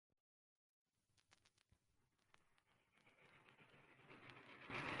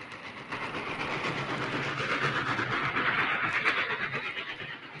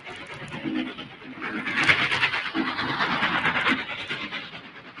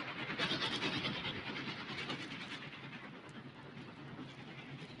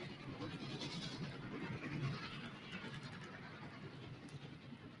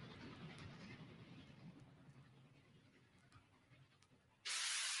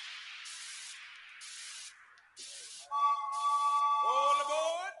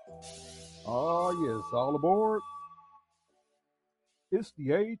Oh, yes, all aboard. It's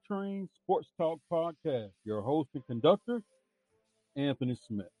the A Train Sports Talk Podcast. Your host and conductor, Anthony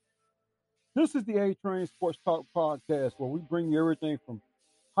Smith. This is the A Train Sports Talk Podcast where we bring you everything from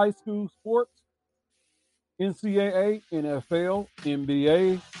high school sports, NCAA, NFL,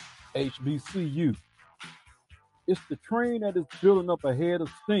 NBA, HBCU. It's the train that is building up ahead of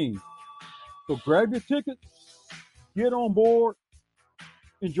steam. So grab your tickets, get on board,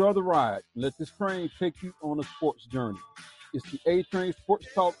 enjoy the ride, and let this train take you on a sports journey. It's the A Train Sports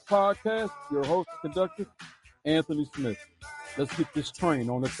Talk Podcast. Your host and conductor, Anthony Smith. Let's get this train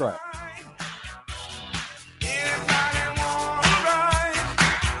on the track.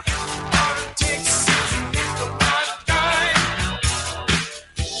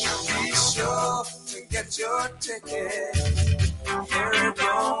 Your ticket, here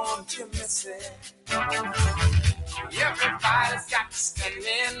don't you miss it. Everybody's got to stand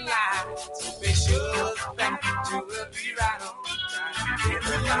in line to make sure that you will be right on time.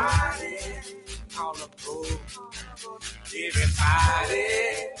 Everybody all aboard. Everybody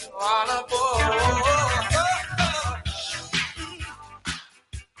all aboard.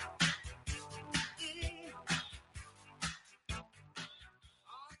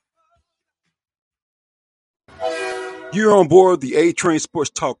 You're on board the A Train Sports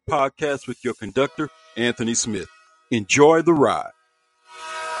Talk Podcast with your conductor, Anthony Smith. Enjoy the ride.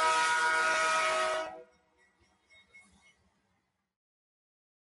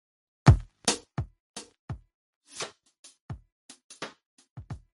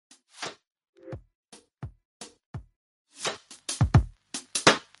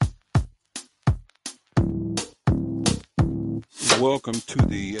 Welcome to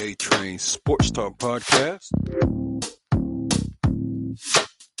the A Train Sports Talk Podcast.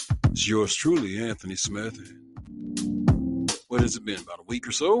 It's yours truly, Anthony Smith. What has it been? About a week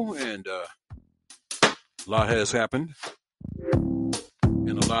or so, and a lot has happened,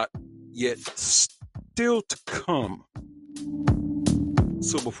 and a lot yet still to come.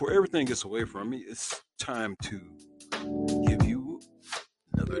 So before everything gets away from me, it's time to give you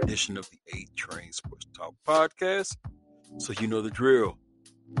another edition of the A Train Sports Talk Podcast. So you know the drill.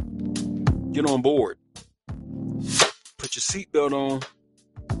 Get on board. Put your seatbelt on.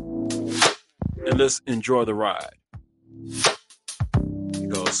 And let's enjoy the ride.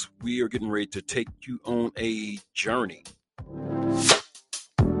 Because we are getting ready to take you on a journey.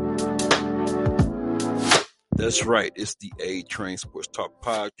 That's right. It's the A Train Sports Talk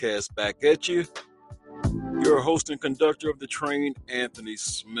Podcast back at you. Your host and conductor of the train, Anthony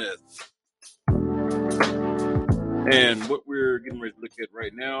Smith. And what we're getting ready to look at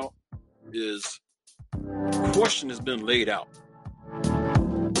right now is a question has been laid out.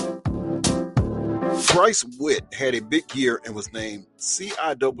 Bryce Witt had a big year and was named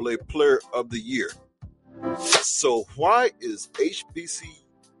CIAA Player of the Year. So why is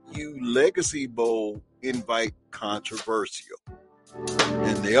HBCU Legacy Bowl invite controversial?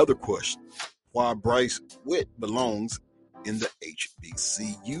 And the other question, why Bryce Witt belongs in the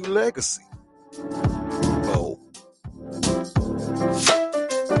HBCU Legacy Bowl?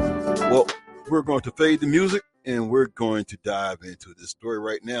 Well, we're going to fade the music and we're going to dive into this story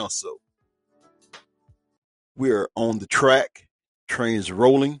right now. So we're on the track, train's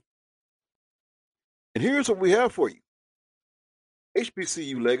rolling. And here's what we have for you.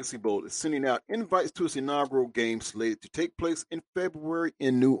 HBCU Legacy Bowl is sending out invites to its inaugural game slated to take place in February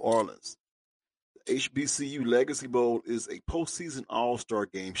in New Orleans. The HBCU Legacy Bowl is a postseason all-star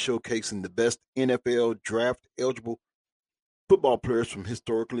game showcasing the best NFL draft-eligible football players from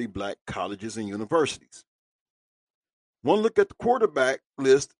historically black colleges and universities. One look at the quarterback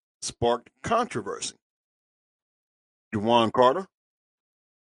list sparked controversy. Juwan Carter,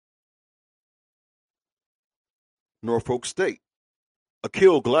 Norfolk State.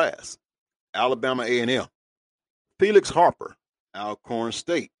 Akil Glass, Alabama A&M. Felix Harper, Alcorn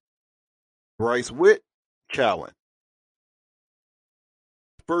State. Bryce Witt, Chowan.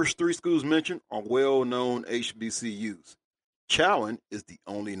 The first three schools mentioned are well-known HBCUs. Chowan is the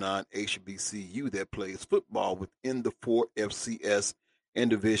only non-HBCU that plays football within the four FCS and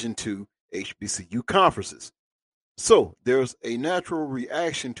Division II HBCU conferences. So there's a natural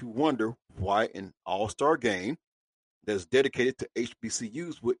reaction to wonder why an all-star game that's dedicated to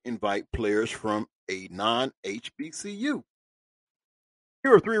HBCUs would invite players from a non-HBCU.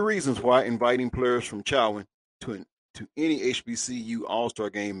 Here are three reasons why inviting players from Chowan to any HBCU all-star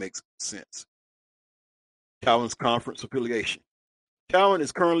game makes sense. Chowan's conference affiliation. Chowan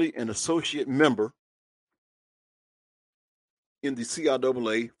is currently an associate member in the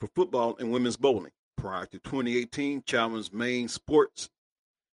CIAA for football and women's bowling. Prior to 2018, Chowan's main sports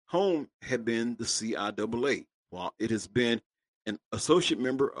home had been the CIAA, while it has been an associate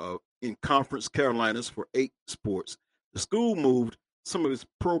member in Conference Carolinas for 8 sports. The school moved some of its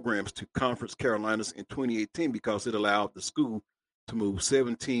programs to Conference Carolinas in 2018 because it allowed the school to move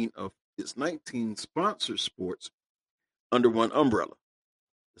 17 of its 19 sponsored sports under one umbrella.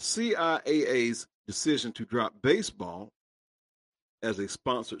 The CIAA's decision to drop baseball as a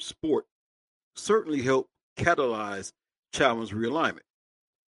sponsored sport certainly helped catalyze Challeng's realignment.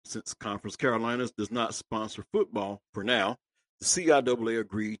 Since Conference Carolinas does not sponsor football for now, the CIAA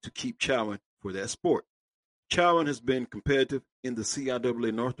agreed to keep Challenge for that sport. Challenge has been competitive in the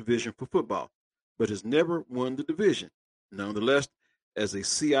CIAA North Division for football, but has never won the division. Nonetheless, as a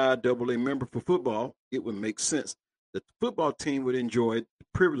CIAA member for football, it would make sense that the football team would enjoy the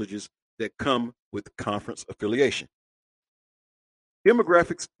privileges that come with conference affiliation.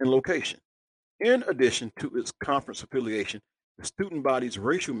 Demographics and location. In addition to its conference affiliation, the student body's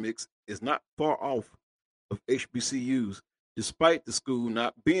racial mix is not far off of HBCUs, despite the school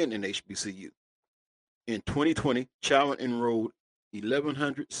not being an HBCU. In 2020, Challenge enrolled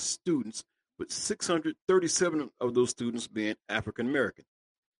 1,100 students, with 637 of those students being African American.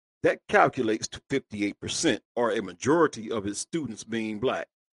 That calculates to 58%, or a majority of its students being black.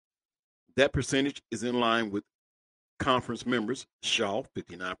 That percentage is in line with conference members, Shaw,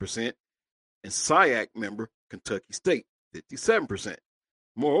 59%, and SIAC member, Kentucky State, 57%.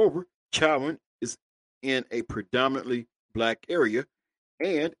 Moreover, Challenge is in a predominantly black area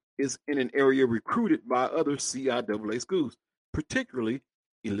and is in an area recruited by other CIAA schools, particularly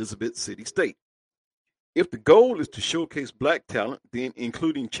Elizabeth City State. If the goal is to showcase black talent, then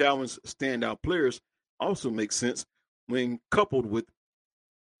including Challenge standout players also makes sense when coupled with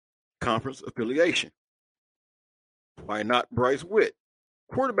conference affiliation. Why not Bryce Witt?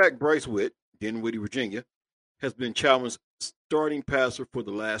 Quarterback Bryce Witt, Dinwiddie, Virginia, has been Challenge's starting passer for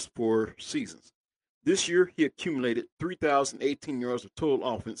the last 4 seasons. This year, he accumulated 3,018 yards of total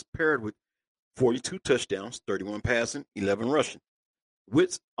offense paired with 42 touchdowns, 31 passing, 11 rushing.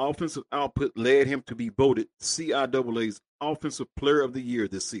 Witt's offensive output led him to be voted CIAA's Offensive Player of the Year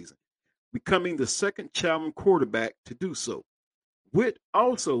this season, becoming the second Challenge quarterback to do so. Witt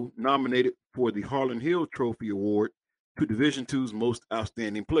also nominated for the Harlan Hill Trophy Award to Division II's Most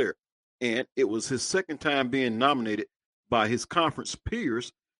Outstanding Player, and it was his second time being nominated by his conference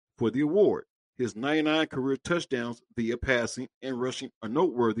peers for the award. His 99 career touchdowns via passing and rushing are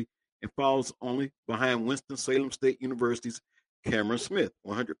noteworthy and falls only behind Winston-Salem State University's Cameron Smith,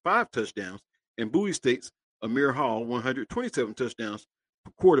 105 touchdowns, and Bowie State's Amir Hall, 127 touchdowns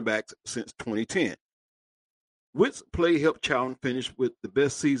for quarterbacks since 2010. Witt's play helped Challenge finish with the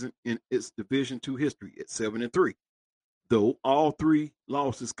best season in its Division II history at 7-3, though all 3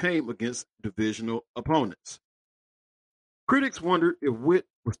 losses came against divisional opponents. Critics wondered if Witt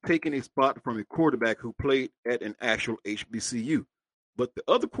was taking a spot from a quarterback who played at an actual HBCU, but the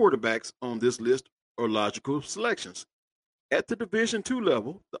other quarterbacks on this list are logical selections. At the Division II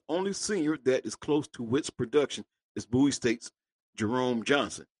level, the only senior that is close to Witt's production is Bowie State's Jerome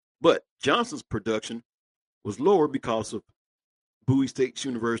Johnson, but Johnson's production was lower because of Bowie State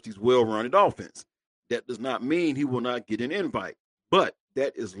University's well-rounded offense. That does not mean he will not get an invite, but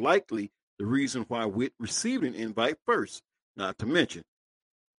that is likely the reason why Witt received an invite first. Not to mention,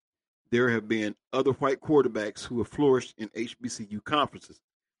 there have been other white quarterbacks who have flourished in HBCU conferences,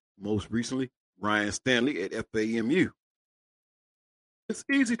 most recently Ryan Stanley at FAMU. It's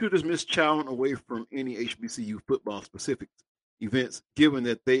easy to dismiss Challenge away from any HBCU football-specific events, given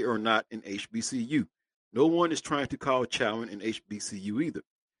that they are not an HBCU. No one is trying to call Challenge an HBCU either.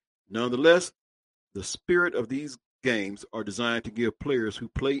 Nonetheless, the spirit of these games are designed to give players who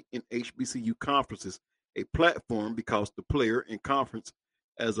play in HBCU conferences a platform because the player and conference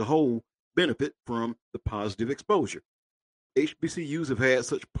as a whole benefit from the positive exposure. HBCUs have had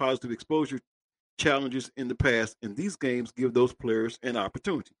such positive exposure challenges in the past, and these games give those players an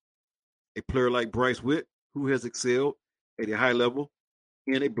opportunity. A player like Bryce Witt, who has excelled at a high level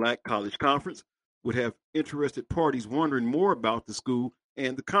in a black college conference, would have interested parties wondering more about the school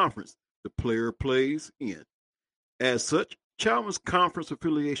and the conference the player plays in. As such, Challenge's conference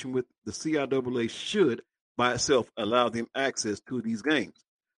affiliation with the CIAA should, by itself, allow them access to these games.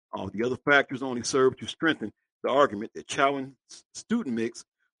 All the other factors only serve to strengthen the argument that Challenge's student mix,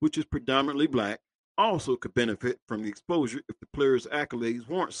 which is predominantly black, also could benefit from the exposure if the player's accolades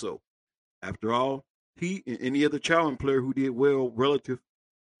weren't so. After all, he and any other Challenge player who did well relative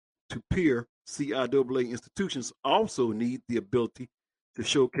to peer CIAA institutions also need the ability to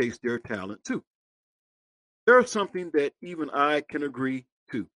showcase their talent too. There's something that even I can agree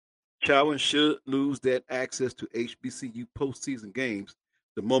to. Challenge should lose that access to HBCU postseason games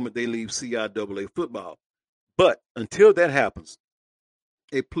the moment they leave CIAA football. But until that happens,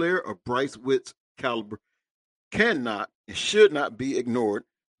 a player of Bryce Witt's caliber cannot and should not be ignored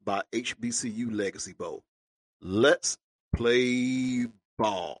by HBCU Legacy Bowl. Let's play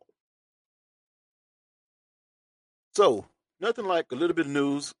ball. So, nothing like a little bit of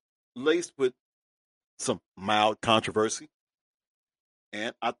news laced with some mild controversy.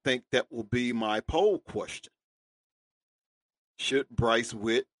 And I think that will be my poll question. Should Bryce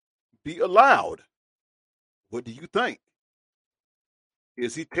Witt be allowed? What do you think?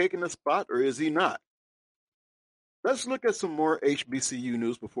 Is he taking a spot or is he not? Let's look at some more HBCU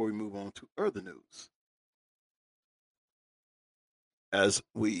news before we move on to other news. As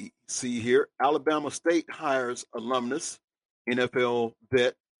we see here, Alabama State hires alumnus NFL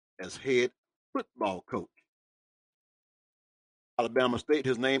vet as head football coach. Alabama State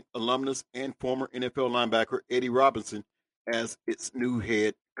has named alumnus and former NFL linebacker Eddie Robinson as its new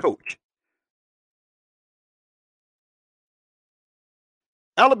head coach.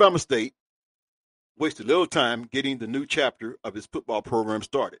 Alabama State wasted little time getting the new chapter of its football program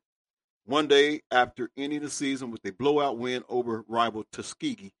started. One day after ending the season with a blowout win over rival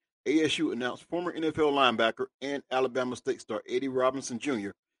Tuskegee, ASU announced former NFL linebacker and Alabama State star Eddie Robinson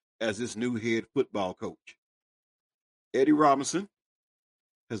Jr. as its new head football coach. Eddie Robinson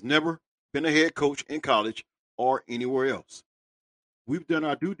has never been a head coach in college or anywhere else. We've done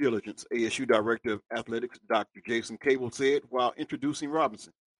our due diligence, ASU Director of Athletics Dr. Jason Cable said while introducing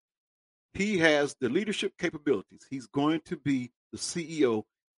Robinson. He has the leadership capabilities. He's going to be the CEO,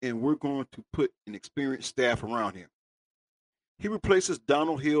 and we're going to put an experienced staff around him. He replaces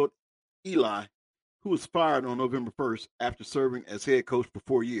Donald Hill Eli, who was fired on November 1st after serving as head coach for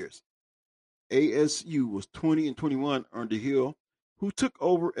 4 years. ASU was 20-21 under Hill, who took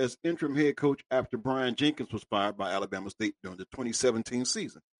over as interim head coach after Brian Jenkins was fired by Alabama State during the 2017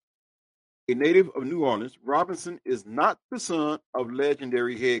 season. A native of New Orleans, Robinson is not the son of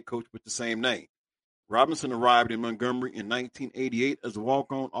legendary head coach with the same name. Robinson arrived in Montgomery in 1988 as a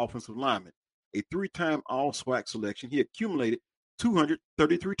walk-on offensive lineman. A three-time All-SWAC selection, he accumulated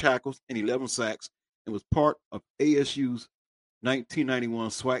 233 tackles and 11 sacks and was part of ASU's 1991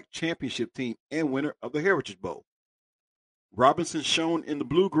 SWAC championship team and winner of the Heritage Bowl. Robinson shone in the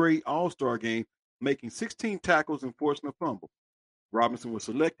blue-gray All-Star game, making 16 tackles and forcing a fumble. Robinson was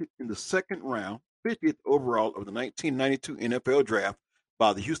selected in the second round, 50th overall of the 1992 NFL Draft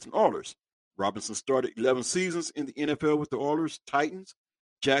by the Houston Oilers. Robinson started 11 seasons in the NFL with the Oilers, Titans,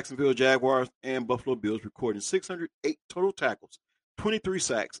 Jacksonville Jaguars, and Buffalo Bills, recording 608 total tackles, 23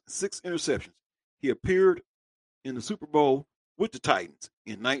 sacks, 6 interceptions. He appeared in the Super Bowl with the Titans.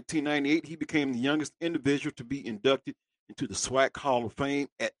 In 1998, he became the youngest individual to be inducted into the SWAC Hall of Fame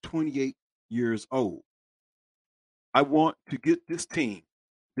at 28 years old. I want to get this team,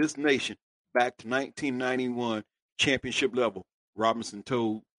 this nation, back to 1991 championship level, Robinson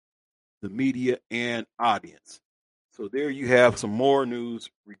told the media and audience. So there you have some more news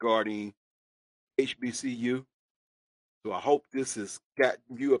regarding HBCU. So I hope this has gotten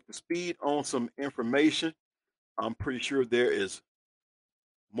you up to speed on some information. I'm pretty sure there is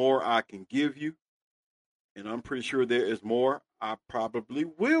more I can give you, and I'm pretty sure there is more I probably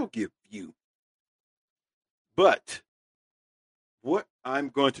will give you. But what I'm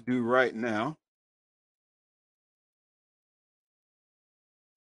going to do right now,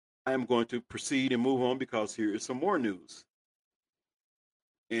 I'm going to proceed and move on because here is some more news.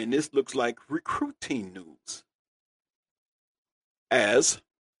 And this looks like recruiting news. As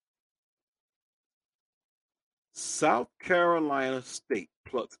South Carolina State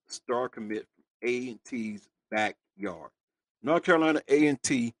plucks star commit from A&T's backyard. North Carolina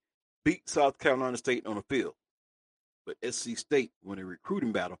A&T beat South Carolina State on the field, but SC State won a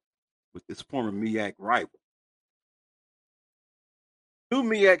recruiting battle with its former MEAC rival. New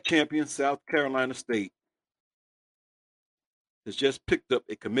MEAC champion South Carolina State has just picked up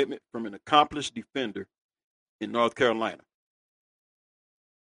a commitment from an accomplished defender in North Carolina.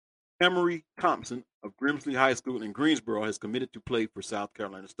 Emery Thompson of Grimsley High School in Greensboro has committed to play for South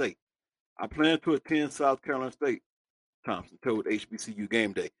Carolina State. I plan to attend South Carolina State, Thompson told HBCU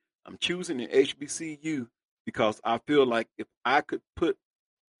Game Day. I'm choosing an HBCU because I feel like if I could put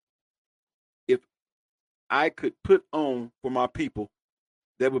on for my people,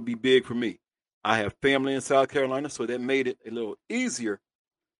 that would be big for me. I have family in South Carolina, so that made it a little easier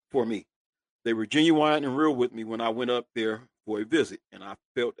for me. They were genuine and real with me when I went up there for a visit, and I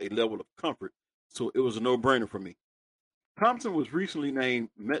felt a level of comfort, so it was a no-brainer for me. Thompson was recently named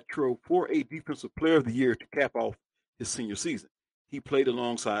Metro 4A Defensive Player of the Year to cap off his senior season. He played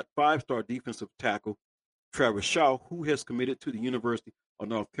alongside five-star defensive tackle Travis Shaw, who has committed to the University of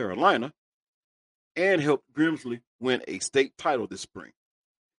North Carolina and helped Grimsley win a state title this spring.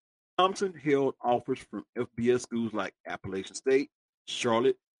 Thompson held offers from FBS schools like Appalachian State,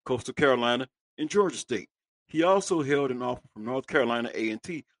 Charlotte, Coastal Carolina, and Georgia State. He also held an offer from North Carolina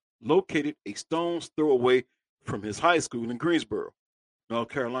A&T, located a stone's throw away from his high school in Greensboro. North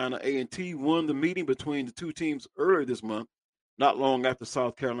Carolina A&T won the meeting between the two teams earlier this month, not long after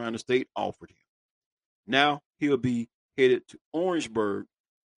South Carolina State offered him. Now he'll be headed to Orangeburg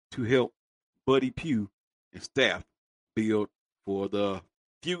to help Buddy Pugh and staff build for the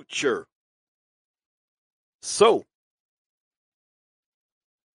future. So,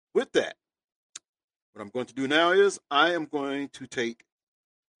 with that, what I'm going to do now is I am going to take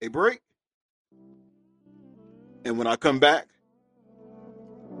a break. And when I come back,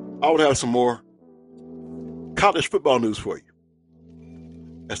 I will have some more college football news for you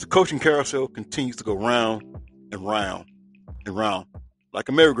as the coaching carousel continues to go round and round and round like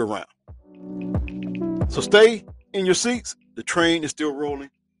a merry-go-round. So stay in your seats. The train is still rolling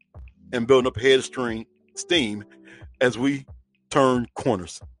and building up a head of steam as we turn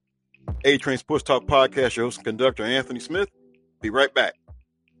corners. A-Train Sports Talk Podcast, your host and conductor, Anthony Smith. Be right back.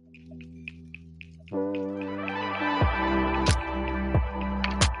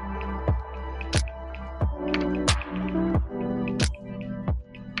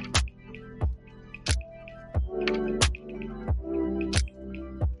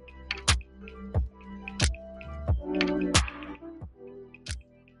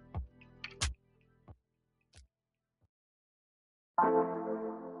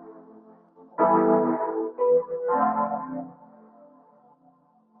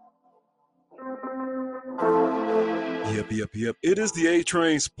 Yep. It is the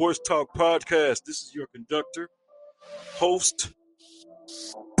A-Train Sports Talk Podcast. This is your conductor, host,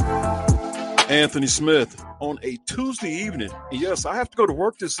 Anthony Smith, on a Tuesday evening. Yes, I have to go to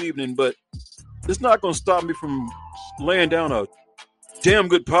work this evening, but it's not going to stop me from laying down a damn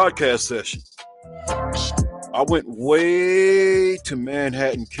good podcast session. I went way to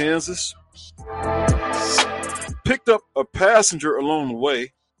Manhattan, Kansas, picked up a passenger along the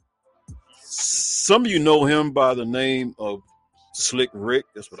way. Some of you know him by the name of Slick Rick.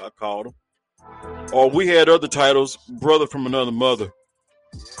 That's what I called him. Or we had other titles, Brother from Another Mother.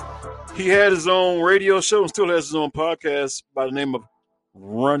 He had his own radio show and still has his own podcast by the name of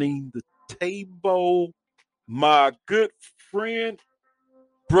Running the Table. My good friend,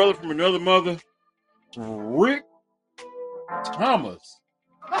 Brother from Another Mother, Rick Thomas.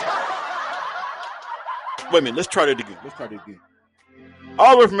 Wait a minute, let's try that again.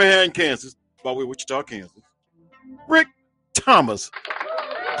 All the way from Manhattan, Kansas, by the way, Wichita, Kansas. Rick Thomas.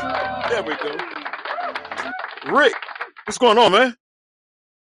 There we go. Rick, what's going on, man?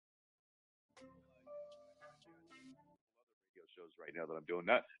 Shows right now that I'm doing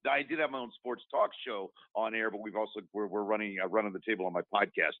that. I did have my own sports talk show on air, but we're running the table on my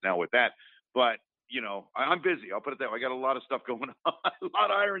podcast now with that. But you know, I'm busy. I'll put it that way. I got a lot of stuff going on, a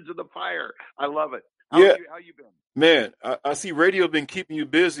lot of irons in the fire. I love it. How you been? Man, I see radio been keeping you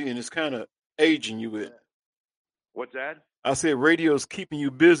busy, and it's kind of aging you. What's that? I said radio's keeping you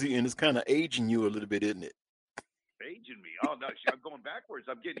busy, and it's kind of aging you a little bit, isn't it? Aging me? Oh no, I'm going backwards.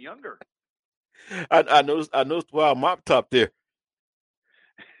 I'm getting younger. I noticed wild mop top there.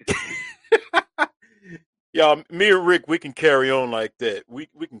 Y'all, me and Rick, we can carry on like that. We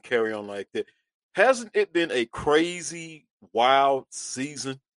can carry on like that. Hasn't it been a crazy, wild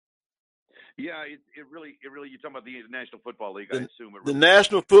season? Yeah, it really. You're talking about the National Football League, I assume. The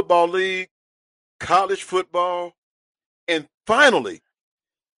National Football League, college football, and finally,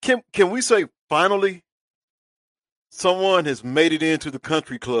 can we say finally, someone has made it into the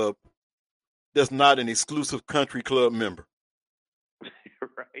country club that's not an exclusive country club member.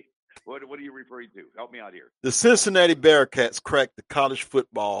 Right. What are you referring to? Help me out here. The Cincinnati Bearcats cracked the college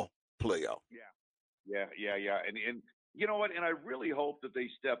football playoff. Yeah. And you know what? And I really hope that they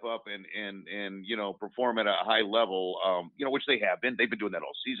step up and you know, perform at a high level, you know, which they have been. They've been doing that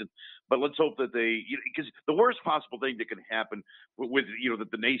all season. But let's hope that they, because the worst possible thing that can happen with you know, that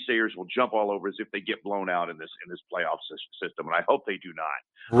the naysayers will jump all over is if they get blown out in this playoff system. And I hope they do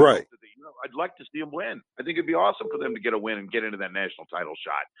not. Right. I'd like to see them win. I think it'd be awesome for them to get a win and get into that national title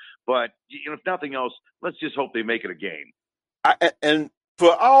shot. But you know, if nothing else, let's just hope they make it a game. And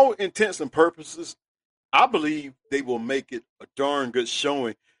for all intents and purposes, I believe they will make it a darn good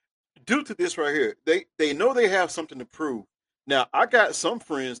showing due to this right here. They know they have something to prove. Now, I got some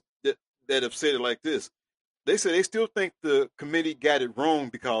friends that have said it like this. They say they still think the committee got it wrong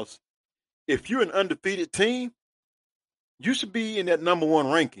because if you're an undefeated team, you should be in that number one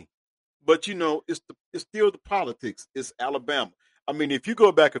ranking. But, you know, it's still the politics. It's Alabama. I mean, if you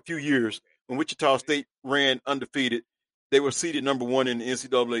go back a few years when Wichita State ran undefeated, they were seeded number one in the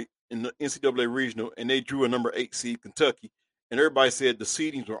NCAA regional, and they drew a number 8 seed Kentucky, and everybody said the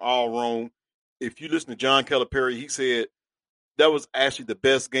seedings were all wrong. If you listen to John Calipari, he said that was actually the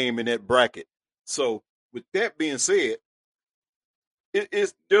best game in that bracket. So, with that being said,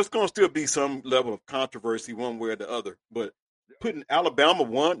 there's going to still be some level of controversy one way or the other. But putting Alabama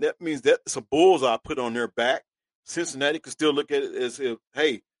one, that means that's a bullseye put on their back. Cincinnati can still look at it as if,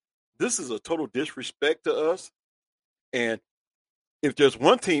 hey, this is a total disrespect to us. And if there's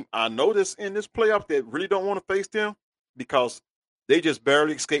one team I notice in this playoff that really don't want to face them because they just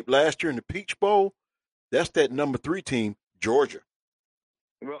barely escaped last year in the Peach Bowl, that's that number 3 team, Georgia.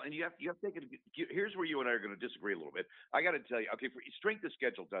 Well, and you have to take it. Here's where you and I are going to disagree a little bit. I got to tell you, okay, for strength of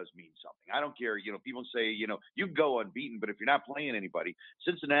schedule does mean something. I don't care. People say, you can go unbeaten, but if you're not playing anybody,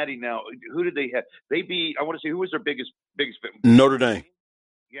 Cincinnati now, who did they have? They beat. I want to say who was their biggest. Notre Dame.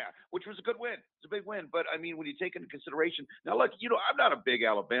 Yeah, which was a good win. It's a big win. But I mean, when you take into consideration, now look, I'm not a big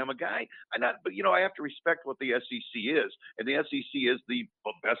Alabama guy. But I have to respect what the SEC is, and the SEC is the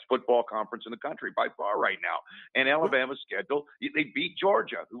best football conference in the country by far right now. And Alabama's schedule, they beat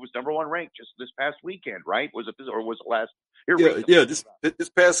Georgia, who was number 1 ranked just this past weekend, right? Was it this or was it last? This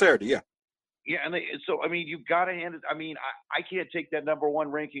past Saturday, yeah. Yeah, so I mean, you've got to hand it. I mean, I can't take that number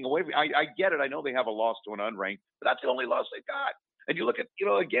 1 ranking away from you. I get it. I know they have a loss to an unranked, but that's the only loss they've got. And you look at,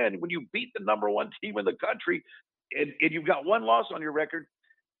 again, when you beat the number 1 team in the country and you've got 1 loss on your record,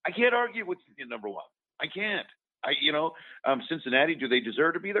 I can't argue with you number 1. I can't. Cincinnati, do they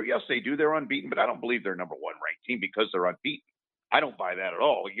deserve to be there? Yes, they do. They're unbeaten, but I don't believe they're number 1 ranked team because they're unbeaten. I don't buy that at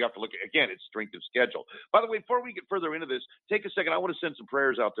all. You have to look at, again, it's strength of schedule. By the way, before we get further into this, take a second. I want to send some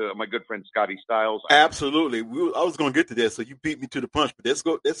prayers out to my good friend Scotty Styles. Absolutely. I was going to get to that, so you beat me to the punch, but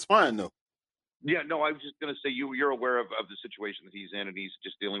that's fine, though. Yeah, no, I was just going to say you're aware of the situation that he's in, and he's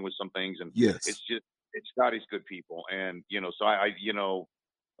just dealing with some things, and yes, it's Scotty's good people, and so I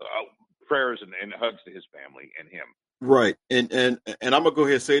prayers and hugs to his family and him. Right, and I'm gonna go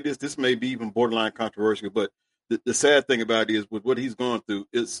ahead and say this. This may be even borderline controversial, but the sad thing about it is with what he's going through,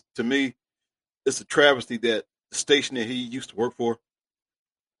 to me, it's a travesty that the station that he used to work for,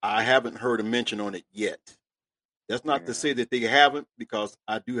 I haven't heard a mention on it yet. That's not to say that they haven't, because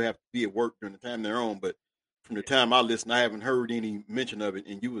I do have to be at work during the time they're on. But from the time I listen, I haven't heard any mention of it,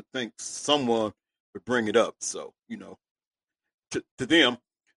 and you would think someone would bring it up. So, to them,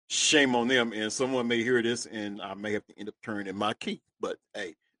 shame on them. And someone may hear this, and I may have to end up turning in my key. But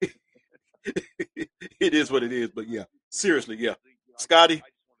hey, it is what it is. But yeah, seriously, yeah, Scotty.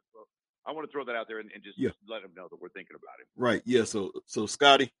 I want to throw that out there and just let him know that we're thinking about him. Right. Yeah. So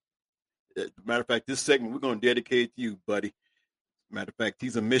Scotty. Matter of fact, this segment we're going to dedicate to you, buddy. Matter of fact,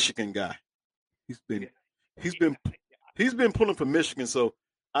 he's a Michigan guy. He's been pulling for Michigan, so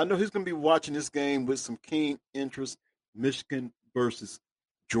I know he's going to be watching this game with some keen interest. Michigan versus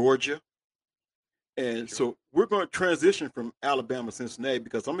Georgia, and so we're going to transition from Alabama, Cincinnati,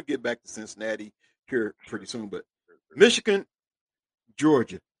 because I'm going to get back to Cincinnati here pretty soon. But Michigan,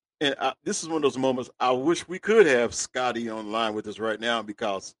 Georgia, and this is one of those moments I wish we could have Scotty online with us right now,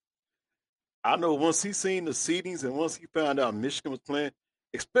 because I know once he seen the seedings and once he found out Michigan was playing,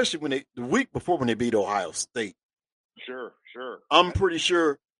 especially the week before when they beat Ohio State. Sure. I'm pretty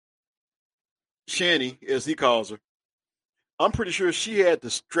sure Shani, as he calls her, I'm pretty sure she had to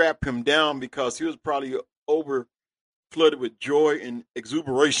strap him down because he was probably over flooded with joy and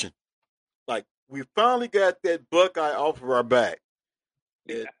exuberation. Like, we finally got that Buckeye off of our back.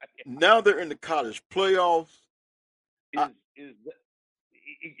 Yeah. Now they're in the college playoffs.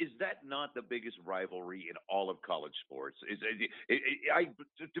 Is that not the biggest rivalry in all of college sports?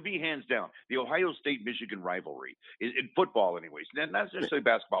 To be hands down, the Ohio State-Michigan rivalry in football, anyways, not necessarily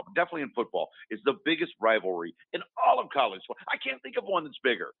basketball, but definitely in football, is the biggest rivalry in all of college sports. I can't think of one that's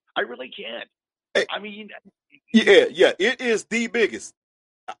bigger. I really can't. Hey, I mean, yeah, it is the biggest.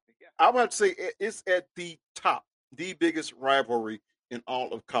 I would have to say it's at the top, the biggest rivalry in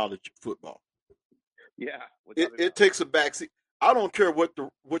all of college football. Yeah, it takes a backseat. I don't care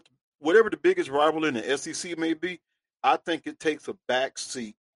whatever the biggest rival in the SEC may be. I think it takes a back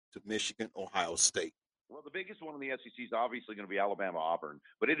seat to Michigan, Ohio State. Well, the biggest one in the SEC is obviously going to be Alabama, Auburn,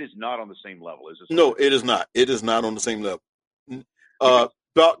 but it is not on the same level, is it? No, it is not. It is not on the same level. About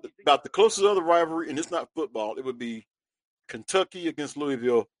the closest other rivalry, and it's not football, it would be Kentucky against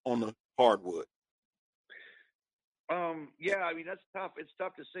Louisville on the hardwood. Yeah, I mean, that's tough. It's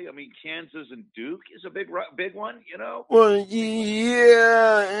tough to say. I mean, Kansas and Duke is a big one, Well,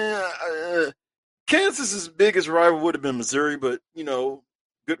 yeah. Kansas's biggest rival would have been Missouri, but,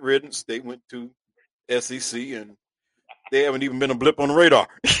 good riddance. They went to SEC, and They haven't even been a blip on the radar.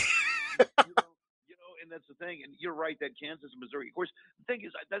 And that's the thing. And you're right that Kansas and Missouri. Of course, the thing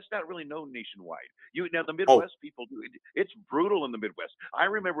is that's not really known nationwide. Now the Midwest people do it. It's brutal in the Midwest. I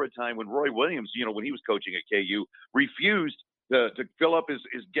remember a time when Roy Williams, when he was coaching at KU, refused to fill up his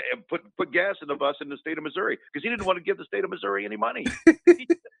put gas in the bus in the state of Missouri because he didn't want to give the state of Missouri any money.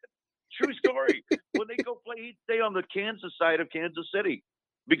 True story. When they go play, he'd stay on the Kansas side of Kansas City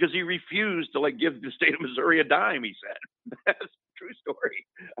because he refused to give the state of Missouri a dime. He said, "That's a true story."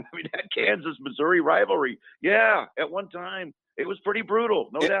 I mean, that Kansas-Missouri rivalry, yeah, at one time it was pretty brutal,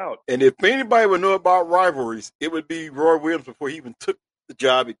 no doubt. And if anybody would know about rivalries, it would be Roy Williams before he even took the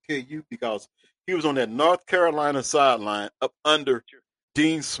job at KU because he was on that North Carolina sideline up under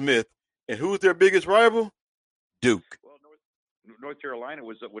Dean Smith, and who was their biggest rival? Duke. Well, North Carolina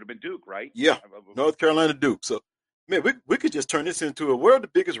would have been Duke, right? Yeah, North Carolina Duke. So, man, we could just turn this into what are the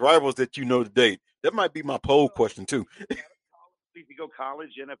biggest rivals that you know today? That might be my poll question too. If you go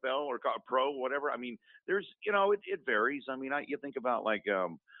college, NFL, or pro, whatever. I mean, there's, it varies. I mean, you think about I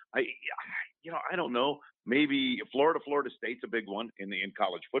don't know, maybe Florida State's a big one in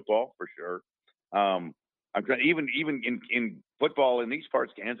college football for sure. Even in football in these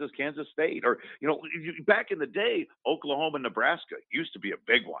parts, Kansas State, or back in the day, Oklahoma, Nebraska used to be a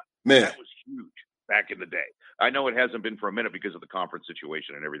big one. Man, that was huge back in the day. I know it hasn't been for a minute because of the conference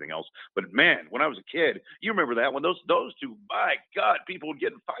situation and everything else. But man, when I was a kid, you remember that when those two, my God, people would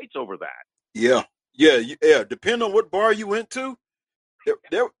get in fights over that. Yeah. Depending on what bar you went to,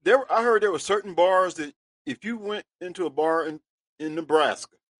 there. I heard there were certain bars that if you went into a bar in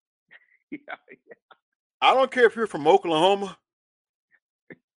Nebraska, I don't care if you're from Oklahoma,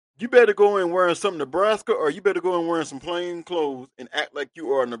 you better go in wearing some Nebraska, or you better go in wearing some plain clothes and act like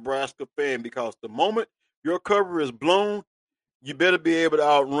you are a Nebraska fan, because the moment your cover is blown, you better be able to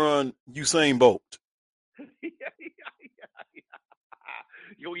outrun Usain Bolt.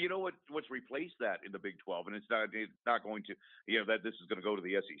 You know what's replaced that in the Big 12, and it's not going to, that this is going to go to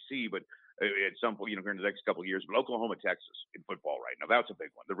the SEC, but at some point, here in the next couple of years. But Oklahoma, Texas in football right now, that's a big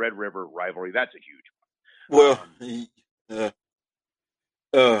one. The Red River rivalry, that's a huge one. Well,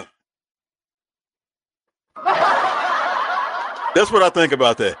 that's what I think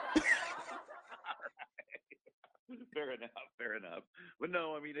about that. Fair enough. But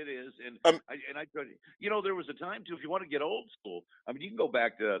no, I mean, it is. And I told you, there was a time too, if you want to get old school, I mean, you can go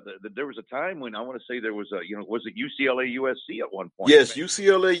back to there was a time when I want to say there was was it UCLA USC at one point? Yes,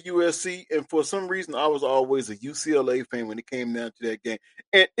 UCLA USC. And for some reason, I was always a UCLA fan when it came down to that game.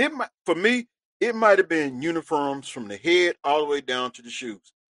 And for me, it might have been uniforms from the head all the way down to the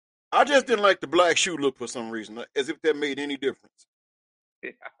shoes. I just didn't like the black shoe look for some reason, as if that made any difference.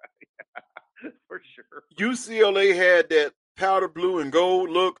 Yeah, for sure. UCLA had that powder blue and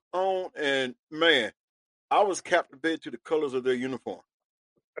gold look on, and man, I was captivated to the colors of their uniform.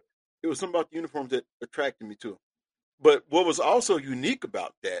 It was something about the uniforms that attracted me to them. But what was also unique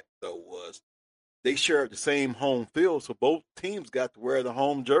about that, though, was they shared the same home field, so both teams got to wear the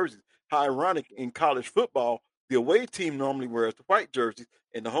home jerseys. How ironic, in college football, the away team normally wears the white jerseys,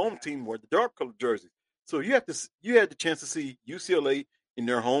 and the home team wear the dark colored jerseys. So you had the chance to see UCLA in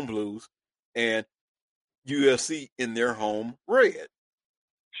their home blues and USC in their home red.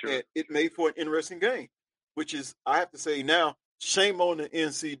 Sure. And it made for an interesting game, which is, I have to say now, shame on the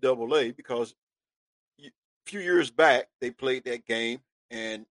NCAA, because a few years back they played that game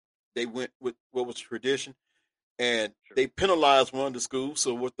and they went with what was tradition, and they penalized one of the schools.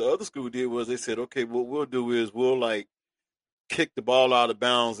 So what the other school did was they said, okay, what we'll do is we'll kick the ball out of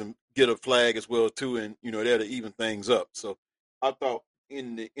bounds and get a flag as well too, and that'll even things up. So I thought,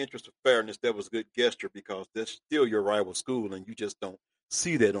 in the interest of fairness, that was a good gesture, because that's still your rival school, and you just don't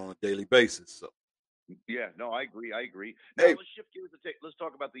see that on a daily basis. So, yeah, no, I agree. Now, let's shift gears. Let's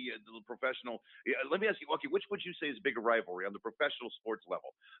talk about the professional. Let me ask you, okay, which would you say is a bigger rivalry on the professional sports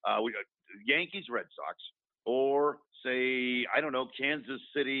level? We got Yankees, Red Sox, or say, I don't know, Kansas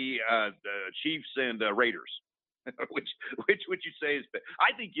City Chiefs and Raiders. which would you say is?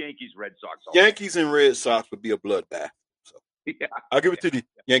 I think Yankees, Red Sox. Also. Yankees and Red Sox would be a bloodbath. So yeah, I'll give it to the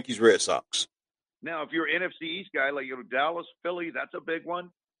Yankees, Red Sox. Now, if you're an NFC East guy, like Dallas, Philly, that's a big one.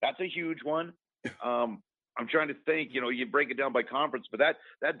 That's a huge one. I'm trying to think. You break it down by conference, but that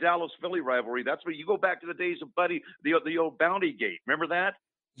Dallas Philly rivalry, that's where you go back to the days of the old Bounty Gate. Remember that?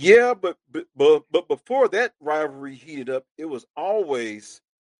 Yeah, but before that rivalry heated up, it was always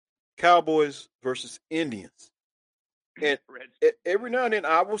Cowboys versus Indians. And every now and then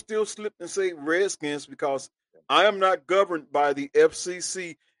I will still slip and say Redskins, because I am not governed by the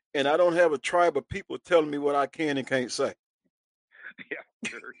FCC, and I don't have a tribe of people telling me what I can and can't say. Yeah,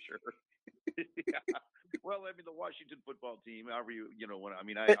 sure. Yeah. Well, I mean, the Washington football team. However, when I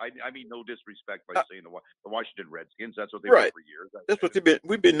mean, And, I mean no disrespect by uh, saying the Washington Redskins. That's what they were right. for years. That's what they've been.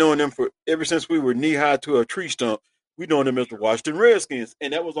 We've been knowing them for ever since we were knee high to a tree stump. We known them as the Sure. Washington Redskins,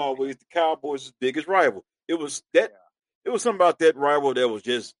 and that was always the Cowboys' biggest rival. It was that. Yeah. It was something about that rival that was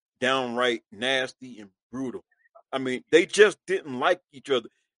just downright nasty and brutal. I mean, they just didn't like each other.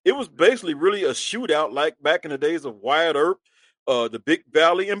 It was No. basically really a shootout, like back in the days of Wyatt Earp, the Big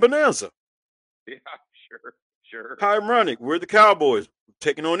Valley, and Bonanza. Yeah. Sure. Sure. How ironic. We're the Cowboys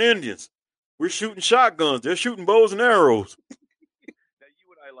taking on Indians. We're shooting shotguns. They're shooting bows and arrows. Now,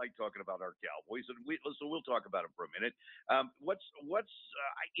 you and I like talking about our Cowboys, and so we'll talk about them for a minute. I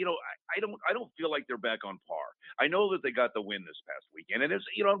don't feel like they're back on par. I know that they got the win this past weekend, and it's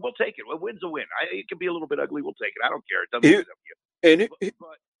we'll take it. A win's a win. It can be a little bit ugly. We'll take it. I don't care. It doesn't Here, matter to you. and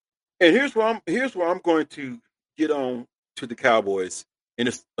But and here's where I'm going to get on to the Cowboys, and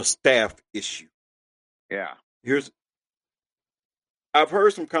it's a staff issue. yeah, Here's I've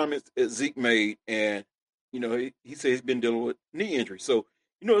heard some comments that Zeke made, and he said he's been dealing with knee injury. So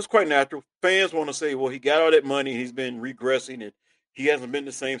it's quite natural. Fans want to say, well, he got all that money, and he's been regressing, and he hasn't been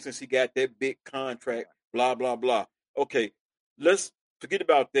the same since he got that big contract. Blah blah blah. Okay, let's forget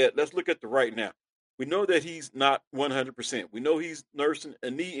about that. Let's look at the right now. We know that he's not 100%. We know he's nursing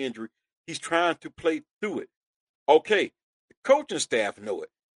a knee injury. He's trying to play through it. Okay, the coaching staff know it.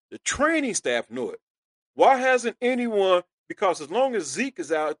 The training staff know it. Why hasn't anyone? Because as long as Zeke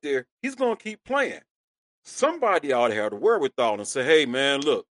is out there, he's going to keep playing. Somebody ought to have the wherewithal and say, hey, man,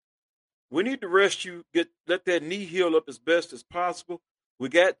 look, we need to rest you, let that knee heal up as best as possible. We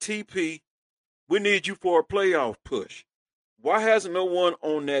got TP. We need you for a playoff push. Why hasn't no one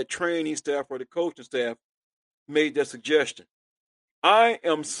on that training staff or the coaching staff made that suggestion? I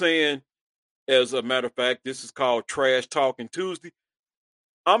am saying, as a matter of fact, this is called Trash Talking Tuesday.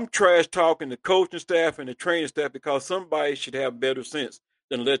 I'm trash talking the coaching staff and the training staff because somebody should have better sense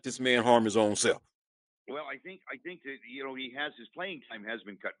than let this man harm his own self. well, I think that he has his playing time has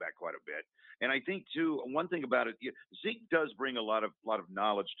been cut back quite a bit, and I think too one thing about it, Zeke does bring a lot of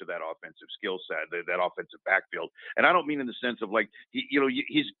knowledge to that offensive skill set, that offensive backfield, and I don't mean in the sense of like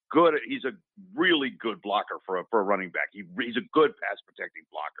he's good, he's a really good blocker for a running back. He's a good pass protecting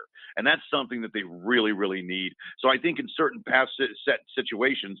blocker, and that's something that they really need. So I think in certain pass set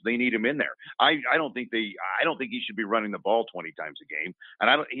situations they need him in there. I don't think he should be running the ball 20 times a game,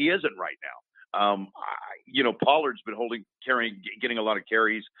 and he isn't right now. Pollard's been getting a lot of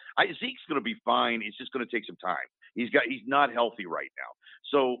carries. Zeke's going to be fine. It's just going to take some time. He's not healthy right now.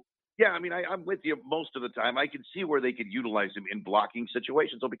 So yeah, I mean, I'm with you most of the time. I can see where they could utilize him in blocking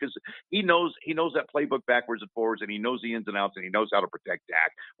situations. So because he knows that playbook backwards and forwards, and he knows the ins and outs, and he knows how to protect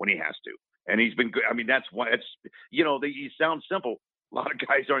Dak when he has to. And he's been good. I mean, that's why he sounds simple. A lot of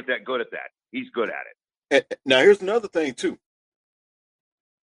guys aren't that good at that. He's good at it. And now here's another thing too.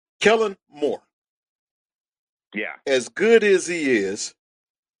 Kellen Moore. Yeah. As good as he is,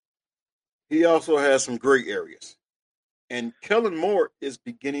 he also has some gray areas. And Kellen Moore is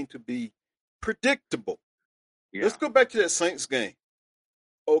beginning to be predictable. Yeah. Let's go back to that Saints game.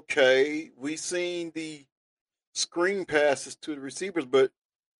 Okay, we seen the screen passes to the receivers, but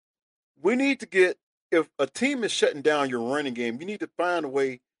we need to get, if a team is shutting down your running game, you need to find a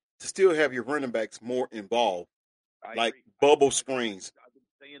way to still have your running backs more involved, like bubble screens. I've been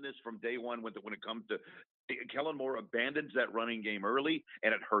saying this from day one when it comes to Kellen Moore abandons that running game early,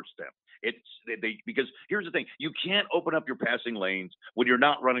 and it hurts them. Because here's the thing: you can't open up your passing lanes when you're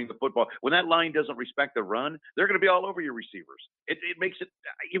not running the football. When that line doesn't respect the run, they're going to be all over your receivers. It makes it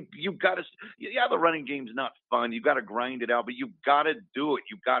you've got to. Yeah, the running game's not fun. You've got to grind it out, but you've got to do it.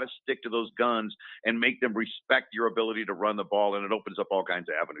 You've got to stick to those guns and make them respect your ability to run the ball, and it opens up all kinds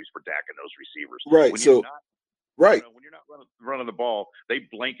of avenues for Dak and those receivers. Right. Right. When you're not running the ball, they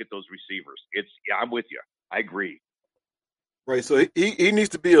blanket those receivers. I'm with you. I agree. Right. So he needs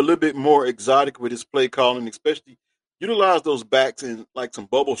to be a little bit more exotic with his play calling, especially utilize those backs in like some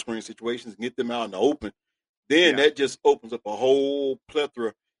bubble screen situations and get them out in the open. Then that just opens up a whole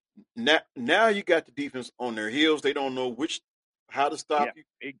plethora. Now you got the defense on their heels. They don't know how to stop you.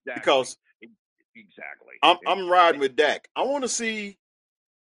 Exactly. Because exactly. I'm riding with Dak. I want to see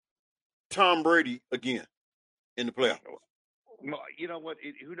Tom Brady again in the playoffs. Well, you know what?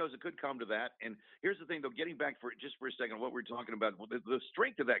 Who knows? It could come to that. And here's the thing, though. Getting back for a second, what we're talking about, the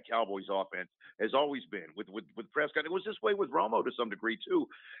strength of that Cowboys offense has always been with Prescott. It was this way with Romo to some degree too.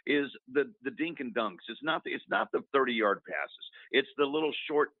 Is the dink and dunks? It's not the 30-yard passes. It's the little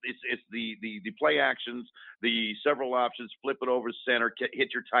short. It's the play actions, the several options. Flip it over center, hit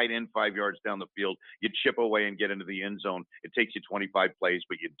your tight end 5 yards down the field. You chip away and get into the end zone. It takes you 25 plays,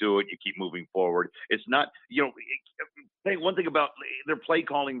 but you do it. You keep moving forward. It's not one thing about their play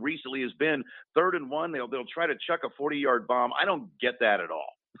calling recently has been 3rd and 1. They'll try to chuck a 40-yard bomb. I don't get that at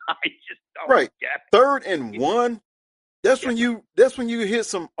all. I just don't get it. 3rd and 1. That's when you hit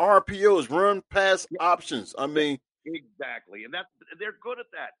some RPOs, run pass options. I mean, exactly, and they're good at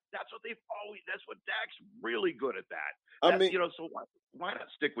that. That's what Dak's really good at that. So why not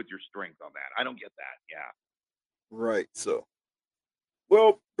stick with your strength on that? I don't get that. Yeah. Right. So.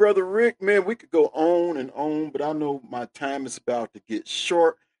 Well, Brother Rick, man, we could go on and on, but I know my time is about to get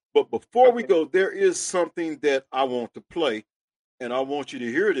short. But before we go, there is something that I want to play, and I want you to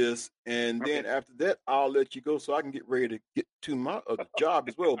hear this. And then after that, I'll let you go so I can get ready to get to my other job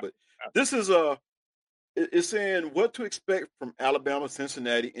as well. But this is it's saying what to expect from Alabama,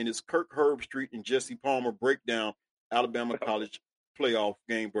 Cincinnati, and it's Kirk Herbstreit and Jesse Palmer breakdown Alabama college playoff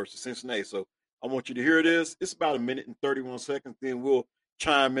game versus Cincinnati. So I want you to hear this. It's about 1 minute and 31 seconds. Then we'll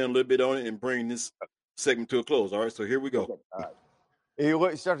chime in a little bit on it and bring this segment to a close. All right, so here we go.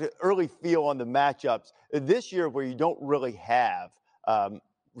 You start to early feel on the matchups. This year where you don't really have,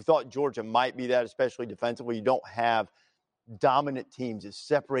 we thought Georgia might be that, especially defensively. You don't have dominant teams that's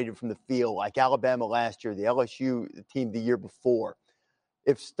separated from the field like Alabama last year, the LSU team the year before.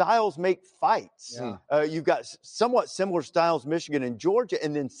 If styles make fights, you've got somewhat similar styles, Michigan and Georgia,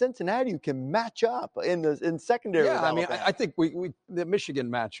 and then Cincinnati, who can match up in secondary. Yeah, I mean, I think the Michigan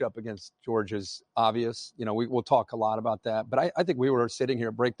matchup against Georgia is obvious. We'll talk a lot about that, but I think we were sitting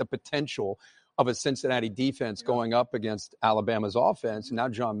here break the potential of a Cincinnati defense going up against Alabama's offense. And now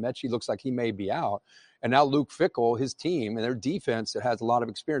John Mechie looks like he may be out. And now Luke Fickell, his team, and their defense that has a lot of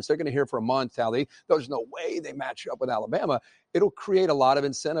experience, they're going to hear for a month how there's no way they match up with Alabama. It'll create a lot of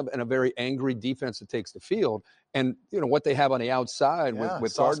incentive and a very angry defense that takes the field. And, what they have on the outside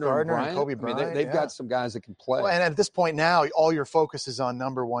with Gardner and Bryant, and Kobe Bryant, they've got some guys that can play. Well, and at this point now, all your focus is on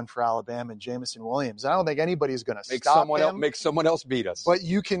number one for Alabama and Jamison Williams. I don't think anybody's going to stop him. Make someone else beat us. But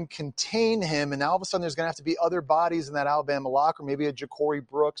you can contain him, and now all of a sudden there's going to have to be other bodies in that Alabama locker. Maybe a Ja'Cory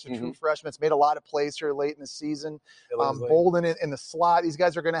Brooks, a true freshman that's made a lot of plays here late in the season. Bolden in the slot. These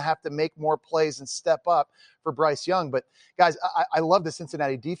guys are going to have to make more plays and step up for Bryce Young. But, guys, I love the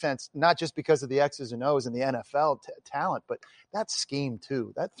Cincinnati defense, not just because of the X's and O's and the NFL talent, but that scheme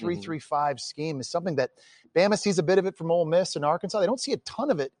too. That 3-3-5 scheme is something that Bama sees a bit of it from Ole Miss and Arkansas. They don't see a ton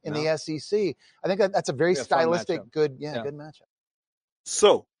of it in the SEC. I think that's a very stylistic, good matchup.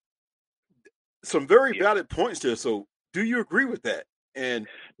 So, some very valid points there. So, do you agree with that? And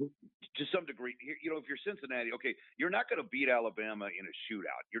to some degree, if you're Cincinnati, okay, you're not going to beat Alabama in a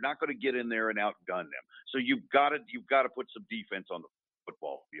shootout. You're not going to get in there and outgun them. So you've got to put some defense on the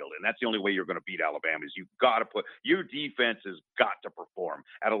football field, and that's the only way you're going to beat Alabama is you've got to put your defense has got to perform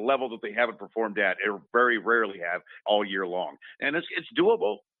at a level that they haven't performed at or very rarely have all year long. And it's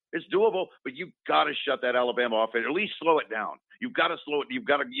doable. It's doable, but you've got to shut that Alabama offense, at least slow it down. You've got to slow it. You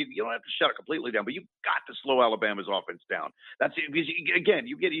don't have to shut it completely down, but you've got to slow Alabama's offense down. That's it. Because again,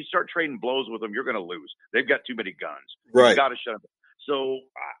 you start trading blows with them, you're going to lose. They've got too many guns. Right. You've got to shut them. So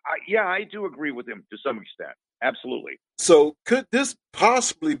I do agree with him to some extent. Absolutely. So could this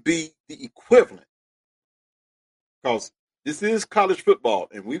possibly be the equivalent? Because this is college football,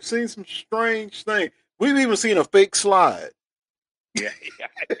 and we've seen some strange things. We've even seen a fake slide. Yeah.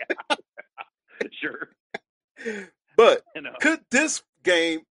 Sure. But could this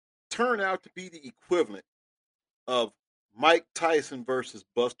game turn out to be the equivalent of Mike Tyson versus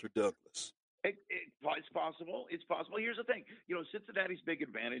Buster Douglas? It's possible. It's possible. Here's the thing. Cincinnati's big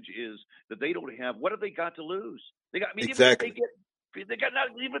advantage is that they don't have. What have they got to lose? Exactly. Even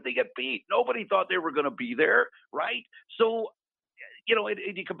if they get beat, nobody thought they were going to be there, right? So,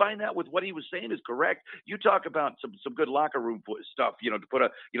 and you combine that with what he was saying is correct. You talk about some good locker room stuff, to put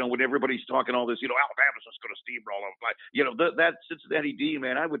when everybody's talking all this, Alabama's just going to steamroll them. That Cincinnati D,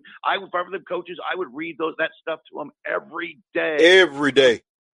 man, I would, if I were the coaches, I would read that stuff to them every day. Every day.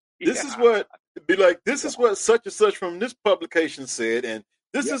 This is what be like. This is what such and such from this publication said, and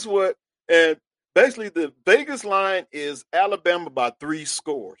this is what. And basically, the Vegas line is Alabama by 3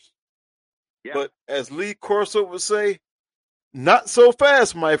 scores. Yeah. But as Lee Corso would say, not so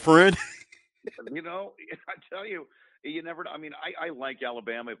fast, my friend. I tell you, You never. I mean, I like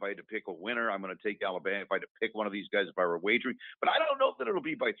Alabama. If I had to pick a winner, I'm going to take Alabama. If I had to pick one of these guys, if I were wagering, but I don't know that it'll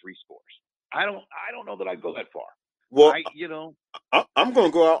be by 3 scores. I don't know that I'd go that far. Well, I'm going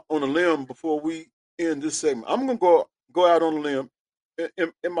to go out on a limb before we end this segment. I'm going to go out on a limb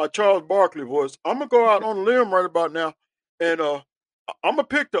in my Charles Barkley voice. I'm going to go out on a limb right about now, and I'm going to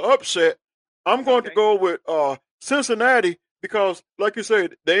pick the upset. I'm going to go with Cincinnati because, like you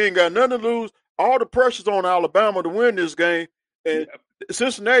said, they ain't got nothing to lose. All the pressure's on Alabama to win this game, and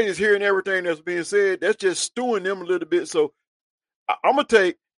Cincinnati is hearing everything that's being said. That's just stewing them a little bit. So I'm going to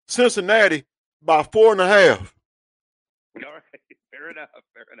take Cincinnati by 4.5. All right, fair enough.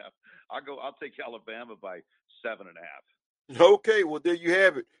 I'll take Alabama by 7.5. Okay, well there you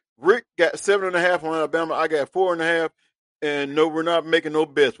have it. Rick got 7.5 on Alabama. I got 4.5. And no, we're not making no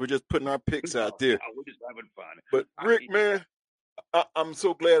bets. We're just putting our picks out there. We're just having fun. But Rick, man, I'm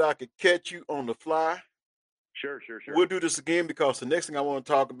so glad I could catch you on the fly. Sure. We'll do this again because the next thing I want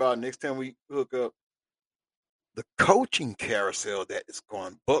to talk about next time we hook up, the coaching carousel that is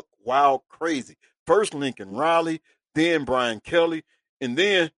going buck wild crazy. First Lincoln Riley, then Brian Kelly, and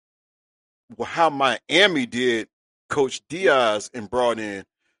then how Miami did Coach Diaz and brought in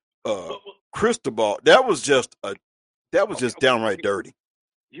Cristobal. That was just downright dirty.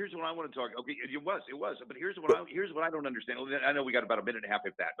 Here's what I want to talk. Okay, it was, but here's what I don't understand. I know we got about a minute and a half,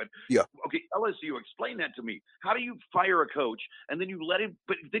 if that. But yeah. Okay, LSU, explain that to me. How do you fire a coach and then you let him?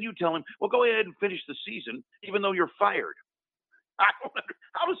 But then you tell him, well, go ahead and finish the season, even though you're fired.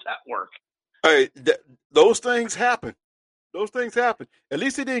 How does that work? Hey, those things happen. At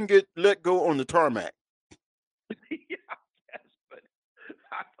least he didn't get let go on the tarmac. Yeah, yes, but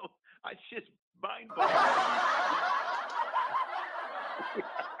I just mind-boggling.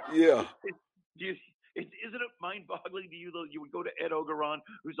 Yeah. Isn't it mind-boggling to you, though? You would go to Ed Ogeron,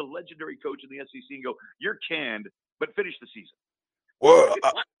 who's a legendary coach in the SEC, and go, "You're canned, but finish the season." Well,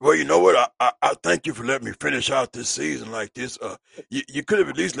 you know what? I thank you for letting me finish out this season like this. You could have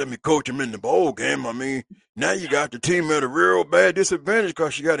at least let me coach him in the bowl game. I mean, now you got the team at a real bad disadvantage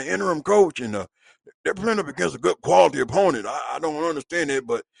because you got an interim coach, and they're playing up against a good quality opponent. I don't understand it,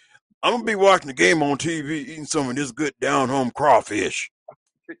 but I'm going to be watching the game on TV, eating some of this good down-home crawfish.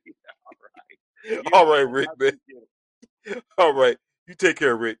 Yeah, all right, Rick, man. All right. You take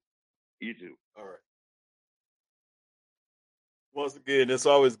care, Rick. You too. All right. Once again, it's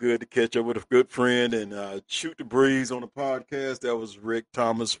always good to catch up with a good friend and shoot the breeze on the podcast. That was Rick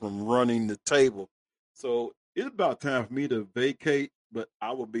Thomas from Running the Table. So it's about time for me to vacate, but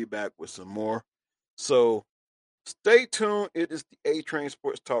I will be back with some more. So stay tuned. It is the A-Train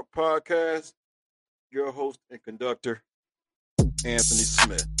Sports Talk podcast. Your host and conductor, Anthony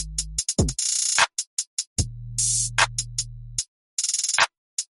Smith.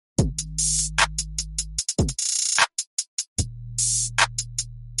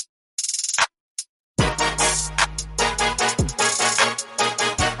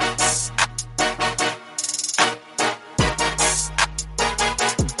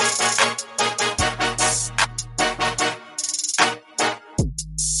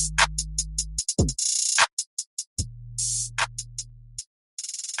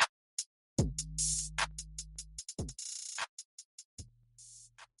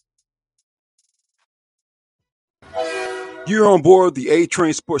 You're on board the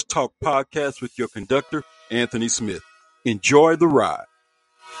A-Train Sports Talk podcast with your conductor, Anthony Smith. Enjoy the ride.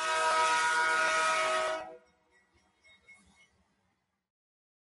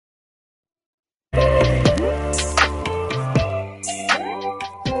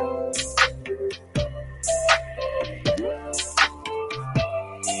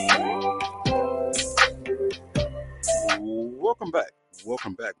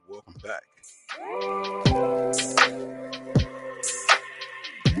 Welcome back.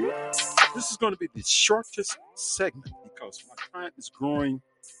 This is going to be the shortest segment because my time is growing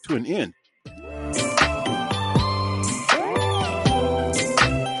to an end.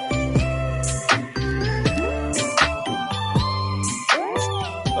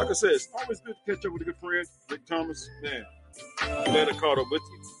 Like I said, it's always good to catch up with a good friend, Rick Thomas. Man, glad I caught up with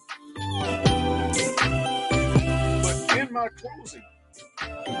you. But in my closing,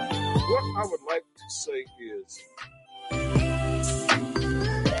 what I would like to say is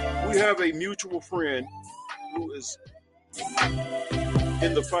we have a mutual friend who is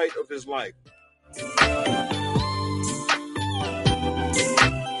in the fight of his life.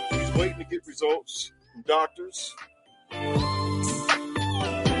 He's waiting to get results from doctors.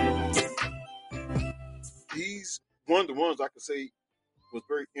 He's one of the ones I could say was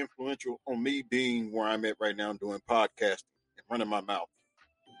very influential on me being where I'm at right now doing podcasting and running my mouth.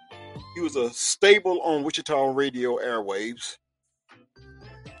 He was a staple on Wichita radio airwaves.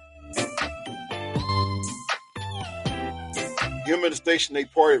 Him and the station, they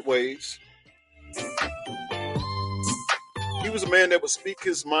parted ways. He was a man that would speak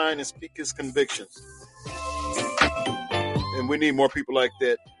his mind and speak his convictions. And we need more people like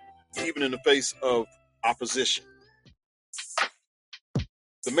that, even in the face of opposition.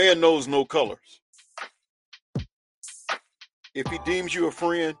 The man knows no colors. If he deems you a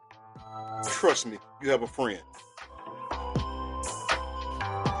friend, trust me, you have a friend.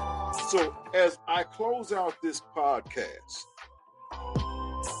 So as I close out this podcast,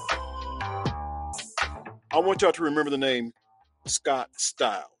 I want y'all to remember the name Scott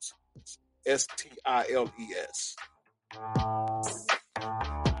Styles. Stiles.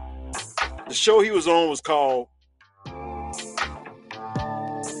 The show he was on was called The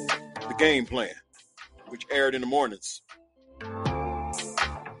Game Plan, which aired in the mornings.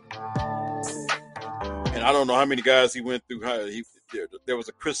 And I don't know how many guys he went through. There was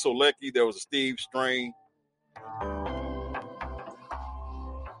a Chris Solecki, there was a Steve Strain,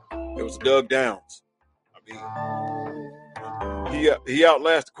 there was Doug Downs. I mean, he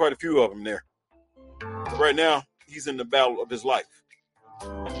outlasted quite a few of them there. So right now, he's in the battle of his life.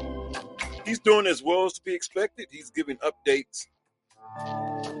 He's doing as well as to be expected. He's giving updates.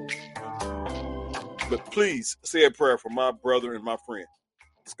 But please say a prayer for my brother and my friend,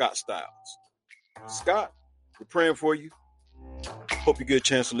 Scott Styles. Scott, we're praying for you. Hope you get a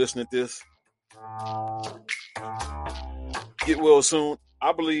chance to listen to this. Get well soon.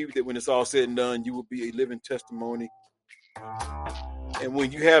 I believe that when it's all said and done, you will be a living testimony. And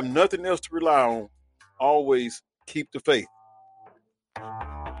when you have nothing else to rely on, always keep the faith.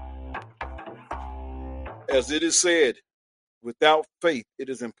 As it is said, without faith, it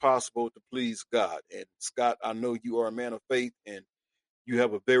is impossible to please God. And Scott, I know you are a man of faith, and you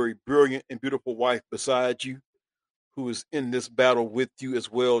have a very brilliant and beautiful wife beside you who is in this battle with you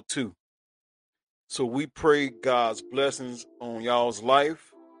as well, too. So we pray God's blessings on y'all's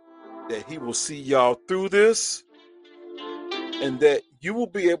life, that he will see y'all through this, and that you will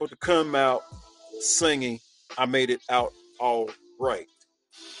be able to come out singing, I made it out all right.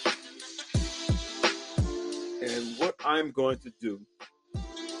 And what I'm going to do,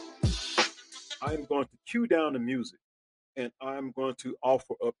 I'm going to cue down the music, and I'm going to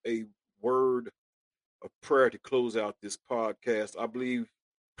offer up a word of prayer to close out this podcast. I believe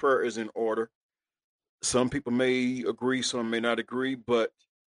prayer is in order. Some people may agree, some may not agree, but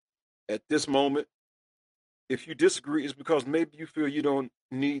at this moment, if you disagree, it's because maybe you feel you don't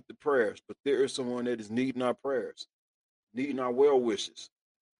need the prayers, but there is someone that is needing our prayers, needing our well wishes.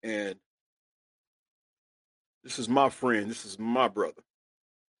 And this is my friend, this is my brother.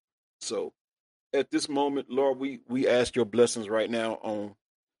 So at this moment, Lord, we ask your blessings right now on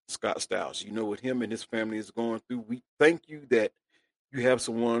Scott Styles. You know what him and his family is going through. We thank you that you have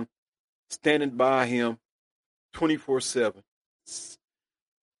someone standing by him 24/7,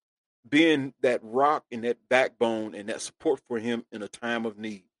 being that rock and that backbone and that support for him in a time of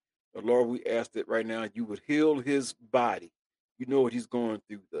need. But Lord, we ask that right now you would heal his body. You know what he's going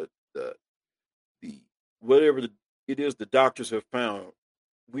through. The whatever it is the doctors have found.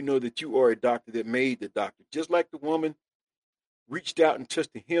 We know that you are a doctor that made the doctor. Just like the woman reached out and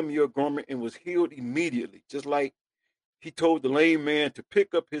touched the hem of your garment and was healed immediately. Just like he told the lame man to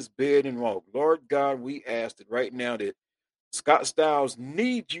pick up his bed and walk. Lord God, we ask that right now that Scott Styles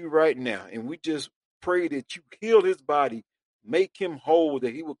needs you right now. And we just pray that you heal his body, make him whole,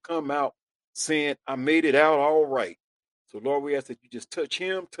 that he will come out saying, I made it out all right. So Lord, we ask that you just touch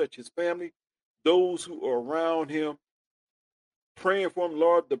him, touch his family, those who are around him, praying for him.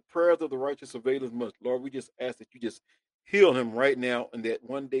 Lord, the prayers of the righteous availeth much. Lord, we just ask that you just heal him right now, and that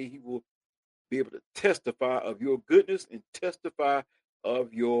one day he will be able to testify of your goodness and testify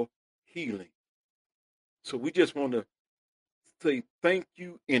of your healing. So we just want to say thank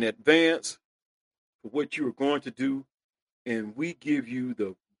you in advance for what you are going to do, and we give you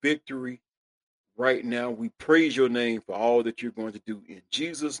the victory right now. We praise your name for all that you're going to do. In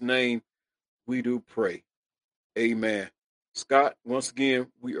Jesus' name, we do pray. Amen. Scott, once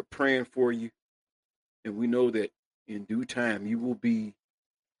again, we are praying for you, and we know that in due time you will be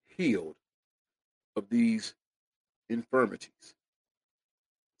healed of these infirmities.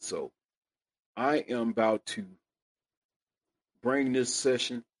 So I am about to bring this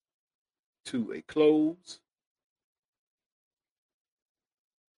session to a close.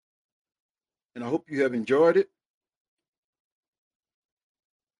 And I hope you have enjoyed it.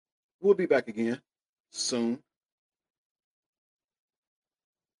 We'll be back again soon.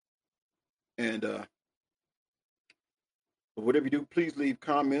 And But whatever you do, please leave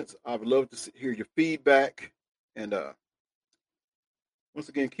comments. I would love to hear your feedback. And once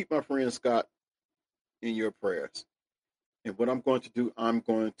again, keep my friend Scott in your prayers. And what I'm going to do, I'm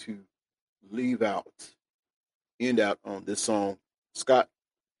going to end out on this song. Scott,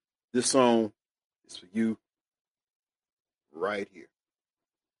 this song is for you right here.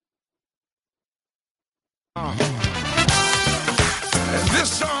 And this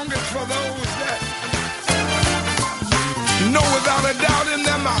song is for those that know without a doubt in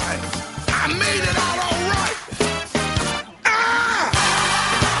their mind, I made it out all right.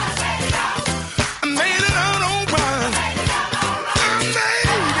 I made it out all right.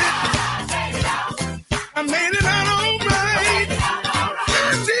 I made it out all right. I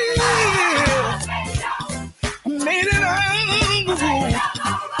did. I made it out.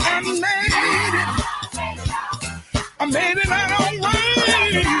 I made it out all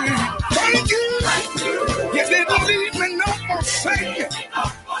right. Thank you. You didn't leave me no forsaken.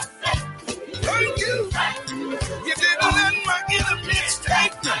 Thank you. You didn't let my enemies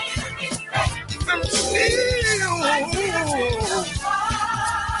take me. I'm still. I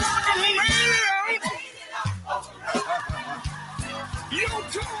made it out. You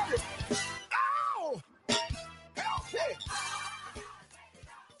told it.